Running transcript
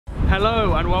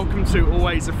Hello and welcome to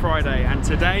Always a Friday, and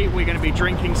today we're going to be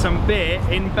drinking some beer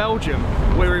in Belgium.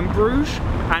 We're in Bruges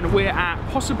and we're at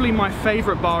possibly my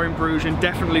favourite bar in Bruges and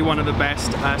definitely one of the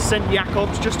best,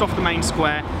 Sint-Jakobs, just off the main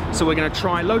square. So we're going to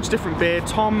try loads of different beer.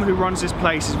 Tom, who runs this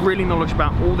place, is really knowledgeable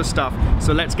about all the stuff,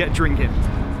 so let's get drinking.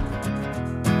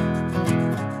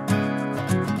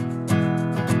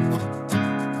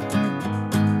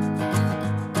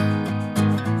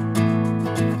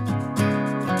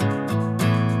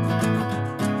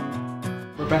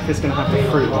 Rebecca's going to have the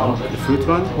fruit one. The fruit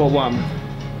one? What one?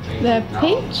 The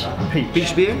peach?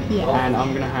 Peach beer? Yeah. And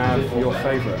I'm going to have your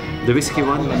favourite. The whiskey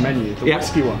one? The menu, the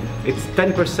whiskey one. It's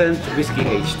 10% whiskey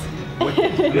aged.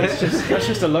 That's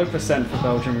just a low percent for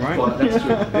Belgium, right? Well, that's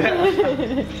true.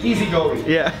 Yeah. Easy going.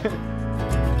 Yeah.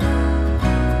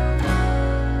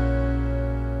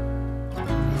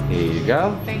 Here you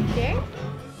go. Thank you.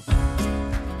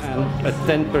 And a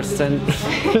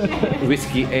 10%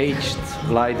 whiskey aged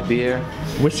light beer.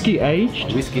 Whiskey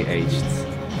aged? Whiskey aged.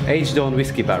 Aged on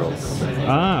whiskey barrels.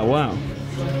 Ah, wow.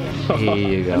 Here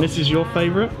you go. And this is your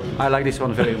favourite? I like this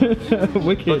one very much.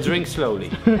 Wicked. But drink slowly.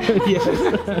 Yes.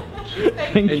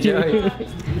 Thank Enjoy. you.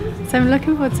 So I'm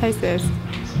looking forward to taste this.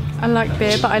 I like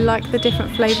beer, but I like the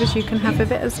different flavours you can have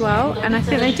with it as well. And I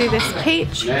think they do this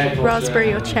peach,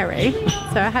 raspberry or cherry.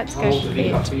 So I had to go for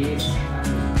peach.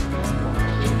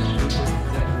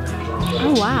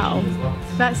 Oh wow,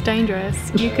 that's dangerous.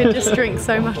 You could just drink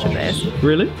so much of this.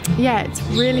 Really? Yeah, it's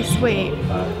really sweet.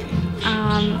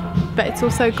 But it's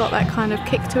also got that kind of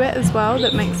kick to it as well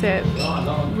that makes it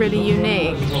really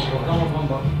unique.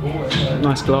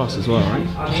 Nice glass as well, right?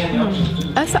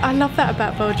 I love that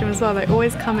about Belgium as well. They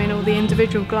always come in all the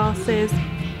individual glasses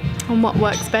and what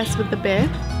works best with the beer.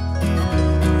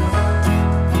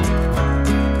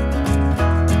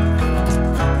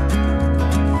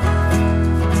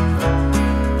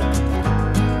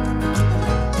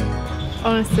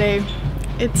 Honestly,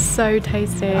 it's so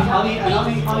tasty.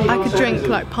 I could drink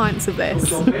like pints of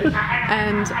this.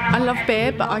 And I love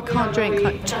beer, but I can't drink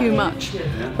like too much,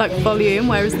 like volume,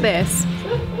 whereas this,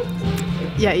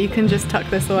 yeah, you can just tuck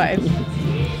this away.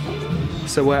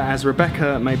 So whereas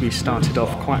Rebecca maybe started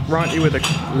off quite rightly with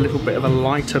a little bit of a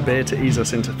lighter beer to ease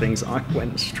us into things, I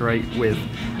went straight with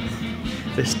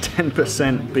this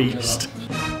 10% beast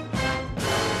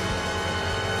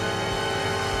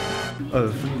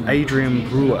of Adrien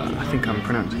Brouwer. I think I'm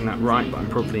pronouncing that right, but I'm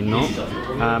probably not.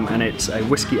 And it's a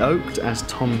whiskey oaked, as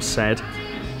Tom said,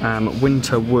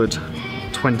 Winter Wood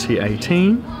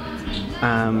 2018.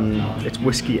 It's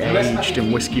whiskey aged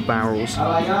in whiskey barrels,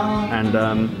 and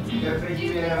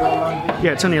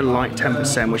yeah, it's only a light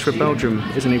 10%, which for Belgium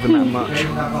isn't even that much.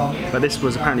 But this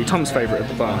was apparently Tom's favourite at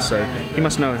the bar, so he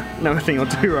must know a thing or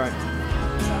two, right?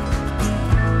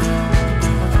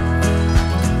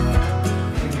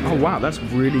 Oh wow, that's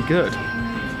really good.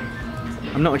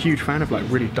 I'm not a huge fan of like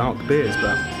really dark beers,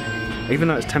 but even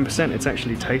though it's 10%, it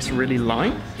actually tastes really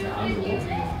light.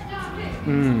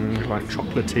 Like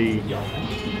chocolatey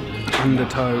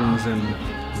undertones and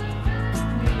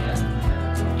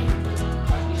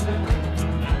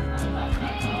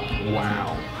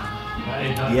wow.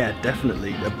 Yeah,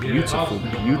 definitely a beautiful,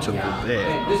 beautiful beer.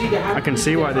 I can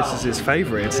see why this is his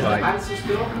favourite. It's like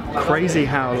crazy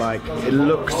how like it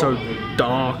looks so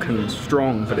dark and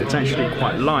strong, but it's actually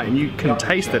quite light, and you can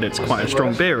taste that it's quite a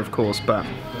strong beer, of course, but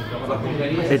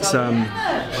it's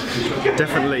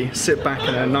definitely sit back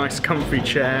in a nice comfy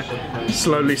chair,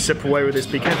 slowly sip away with this.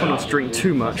 Be careful not to drink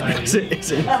too much because it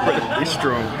is incredibly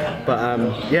strong.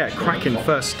 But yeah, cracking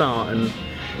first start, and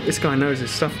this guy knows his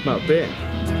stuff about beer.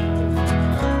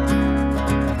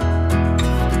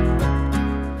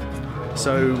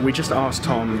 So we just asked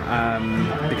Tom,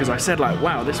 because I said like,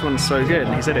 wow, this one's so good,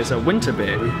 and he said it's a winter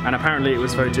beer, and apparently it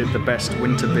was voted the best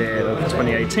winter beer of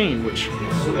 2018, which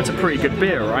that's a pretty good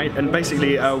beer, right? And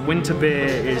basically a winter beer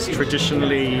is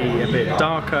traditionally a bit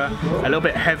darker, a little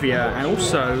bit heavier, and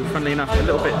also, funnily enough, a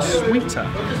little bit sweeter.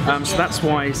 So that's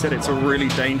why he said it's a really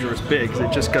dangerous beer, because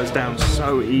it just goes down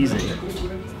so easy.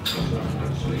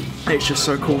 It's just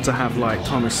so cool to have like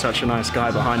Tom is such a nice guy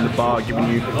behind the bar giving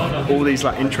you all these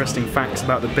like interesting facts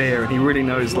about the beer, and he really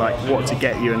knows like what to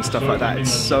get you and stuff like that.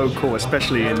 It's so cool,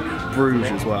 especially in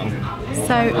Bruges as well.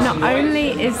 So not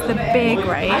only is the beer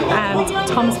great, and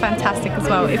Tom's fantastic as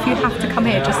well. If you have to come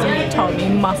here just to meet Tom, you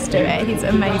must do it. He's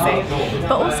amazing.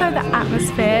 But also the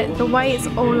atmosphere, the way it's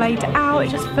all laid out, it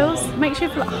just makes you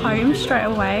feel at home straight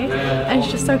away, and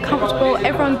it's just so comfortable.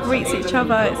 Everyone greets each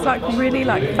other. It's like really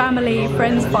like family,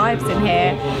 friends vibes in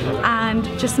here, and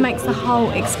just makes the whole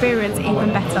experience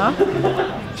even better.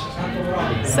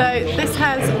 So this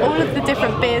has all of the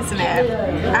different beers in it,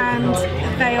 and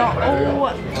they are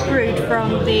all brewed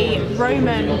from the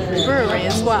Roman brewery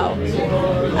as well.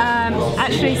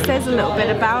 Actually says a little bit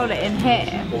about it in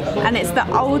here, and it's the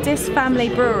oldest family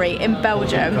brewery in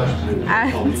Belgium,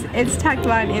 and its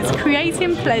tagline is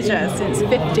 "Creating pleasure since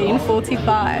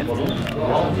 1545."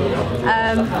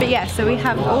 But yeah, so we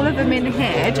have all of them in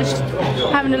here, just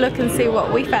having a look and see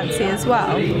what we fancy as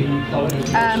well.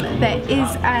 There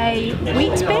is a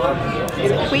wheat beer.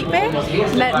 Is it wheat beer?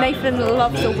 Nathan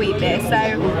loves a wheat beer,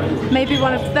 so maybe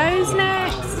one of those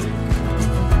next.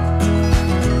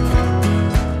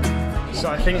 So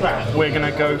I think we're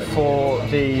gonna go for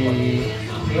the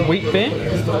wheat beer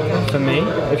for me.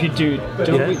 If you do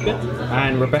a wheat beer,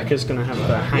 and Rebecca's gonna have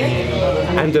the hanging.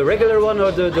 And the regular one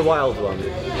or the wild one?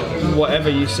 Whatever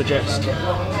you suggest.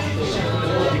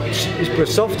 Is it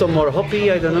soft or more hoppy?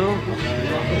 I don't know.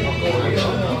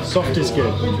 Soft is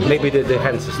good. Maybe the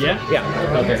hand system. Yeah? Yeah.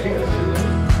 Okay.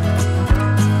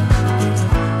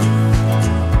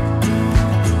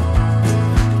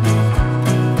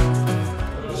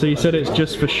 So you said it's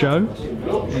just for show?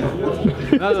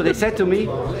 No, they said to me,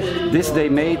 this they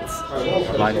made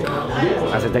like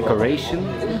as a decoration,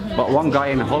 but one guy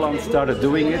in Holland started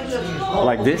doing it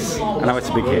like this, and now it's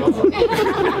a big hit.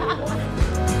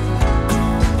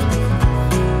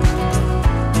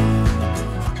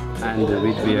 And the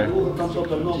wheat beer.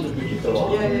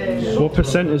 What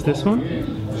percent is this one?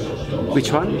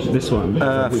 Which one? This one.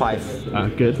 5. Ah,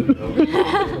 good.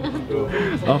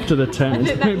 After the 10,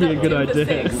 it's maybe a good idea.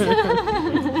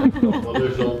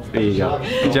 There you go.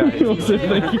 Enjoy. Also,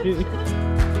 thank you.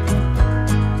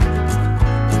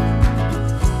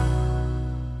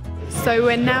 So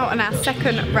we're now on our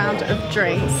second round of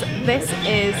drinks. This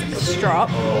is Strop.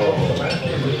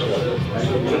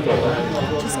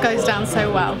 Just goes down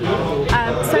so well.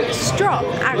 So Strop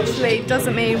actually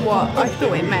doesn't mean what I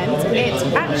thought it meant. It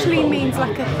actually means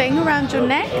like a thing around your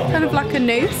neck, kind of like a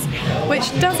noose,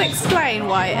 which does explain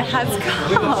why it has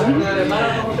come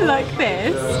like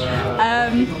this.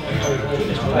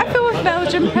 I feel with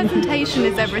Belgian, presentation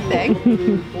is everything.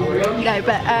 No,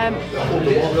 but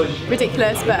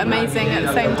ridiculous but amazing at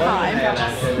the same time.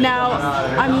 Now,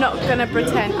 I'm not going to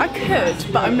pretend, I could,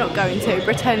 but I'm not going to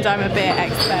pretend I'm a beer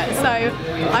expert. So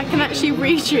I can actually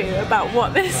read you about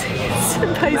what this is.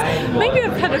 Maybe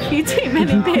I've had a few too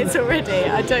many beers already,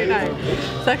 I don't know.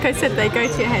 So like I said, they go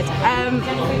to your head.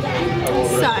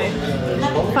 So,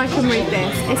 if I can read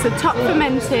this, it's a top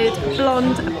fermented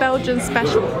blonde Belgian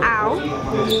special ale,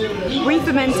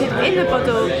 re-fermented in the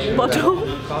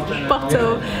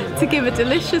bottle to give a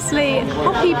deliciously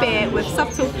hoppy beer with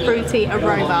subtle fruity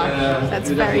aroma. That's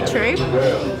very true.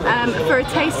 For a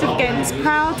taste of Ghent's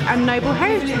proud and noble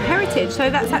heritage. So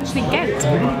that's actually Ghent.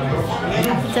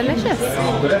 Delicious.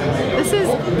 This is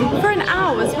for an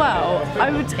ale as well.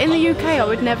 In the UK I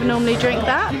would never normally drink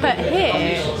that, but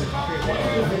here,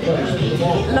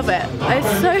 love it.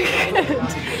 It's so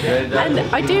good. And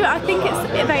I think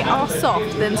they are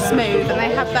soft than smooth, and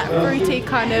they have that fruity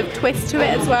kind of twist to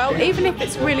it as well. Even if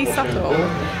it's really subtle,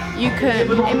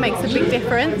 it makes a big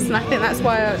difference, and I think that's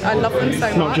why I love them so much.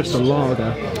 It's not just a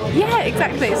lager. Yeah,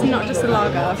 exactly. It's not just a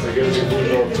lager.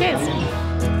 Cheers.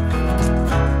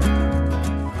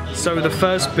 So the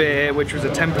first beer, which was a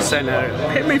 10%er,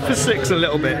 hit me for 6 a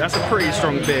little bit. That's a pretty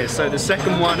strong beer. So the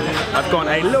second one, I've gone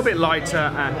a little bit lighter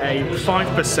at a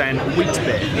 5% wheat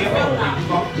beer.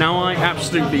 Now I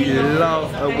absolutely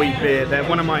love a wheat beer. They're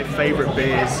one of my favourite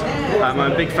beers. I'm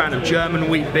a big fan of German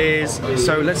wheat beers.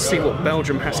 So let's see what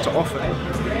Belgium has to offer.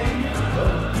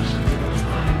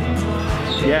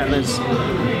 Yeah, and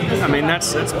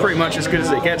that's pretty much as good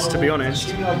as it gets, to be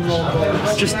honest.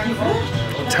 Just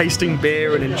tasting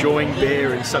beer and enjoying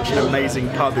beer in such an amazing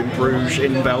pub in Bruges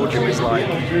in Belgium is like,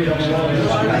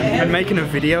 and making a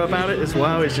video about it as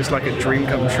well is just like a dream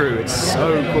come true. It's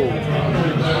so cool.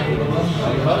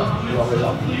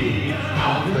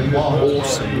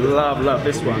 Awesome, love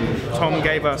this one. Tom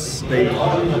gave us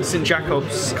the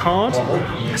Sint-Jakobs card.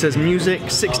 It says music,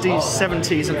 60s,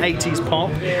 70s and 80s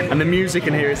pop, and the music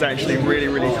in here is actually really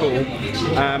cool.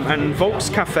 And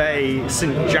Volkscafe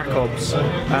Sint-Jakobs.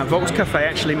 Volkscafe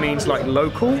actually means like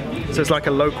local, so it's like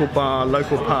a local bar,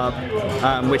 local pub,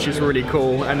 which is really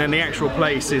cool. And then the actual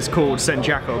place is called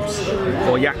Sint-Jakobs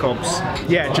or Jacobs.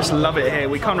 Yeah, just love it here.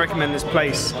 We can't recommend this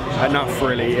place enough,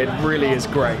 really. It really is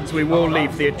great. So we will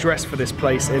leave the address for this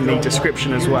place in the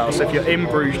description as well. So if you're in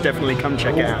Bruges, definitely come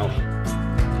check it out.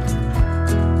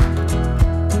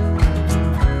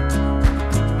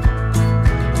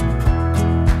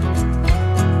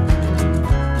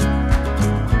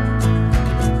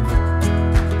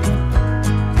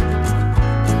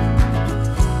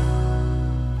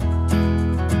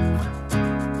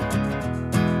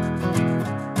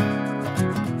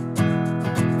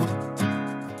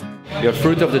 Your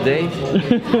fruit of the day.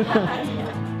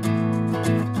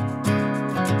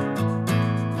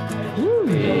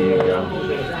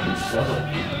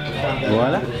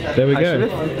 Voila. There we go.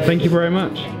 Thank you very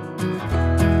much.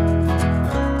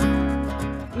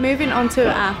 Moving on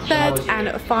to our third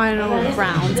and final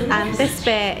round, and this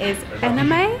beer is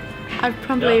Ename. I'm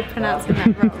probably pronouncing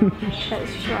that wrong.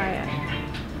 Let's try it.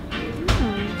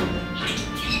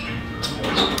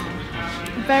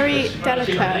 Very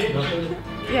delicate,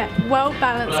 yeah, well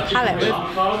balanced palate with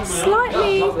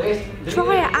slightly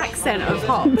drier accent of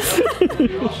hops.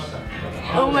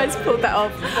 Almost pulled that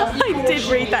off. I did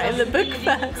read that in the book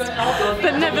first,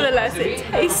 but nevertheless it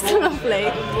tastes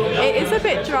lovely. It is a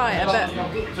bit drier, but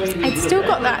it's still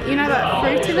got that, you know, that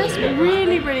fruitiness,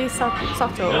 really, really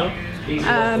subtle.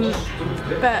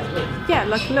 But yeah,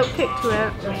 like a little kick to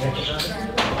it.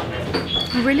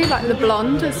 I really like the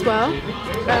blonde as well.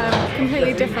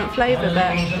 Completely different flavour,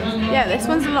 but yeah, this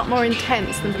one's a lot more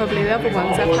intense than probably the other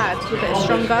ones I've had. A bit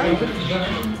stronger,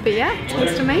 but yeah,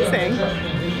 tastes amazing.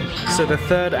 So the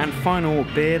third and final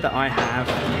beer that I have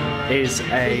is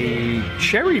a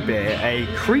cherry beer, a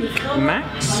Kriek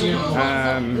Max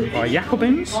by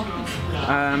Jacobins.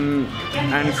 And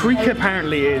Kriek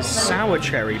apparently is sour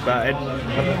cherry, but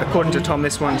according to Tom,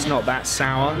 this one's not that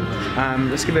sour.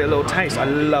 Let's give it a little taste. I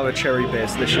love a cherry beer,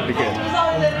 so this should be good.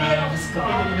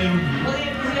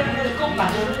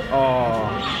 Oh,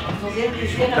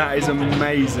 that is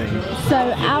amazing. So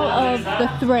out of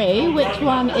the three, which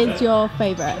one is your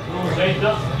favourite?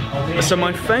 So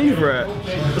my favourite,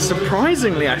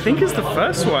 surprisingly, I think is the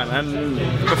first one. And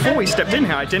before we stepped in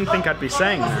here, I didn't think I'd be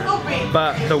saying that.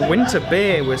 But the winter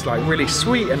beer was like really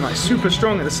sweet and like super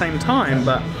strong at the same time.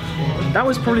 But that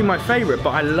was probably my favourite.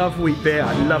 But I love wheat beer,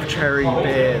 I love cherry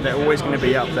beer. They're always going to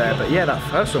be up there. But yeah, that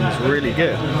first one was really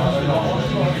good.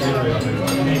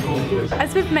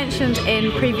 As we've mentioned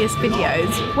in previous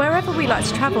videos, wherever we like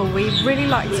to travel, we really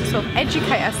like to sort of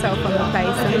educate ourselves on the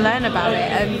place and learn about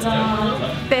it. And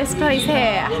this place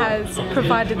here has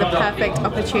provided the perfect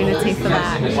opportunity for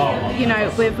that. You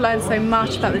know, we've learned so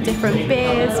much about the different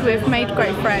beers, we've made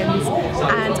great friends,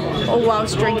 and all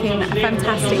whilst drinking a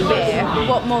fantastic beer.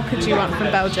 What more could you want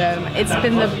from Belgium? It's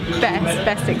been the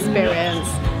best experience.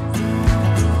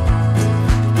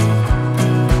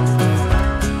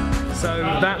 So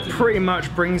that pretty much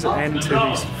brings an end to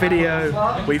this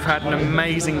video. We've had an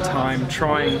amazing time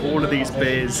trying all of these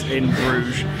beers in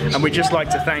Bruges, and we'd just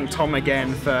like to thank Tom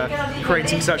again for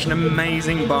creating such an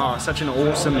amazing bar, such an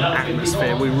awesome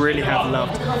atmosphere. We really have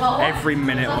loved every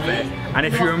minute of it, and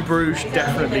if you're in Bruges,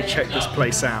 definitely check this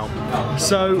place out.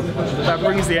 So that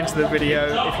brings the end to the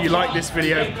video. If you like this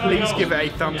video, please give it a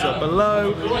thumbs up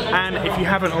below, and if you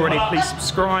haven't already, please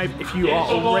subscribe. If you are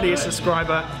already a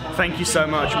subscriber, thank you so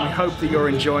much, and we hope that you're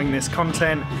enjoying this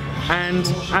content. And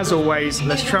as always,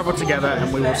 let's travel together,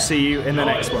 and we will see you in the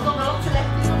next one.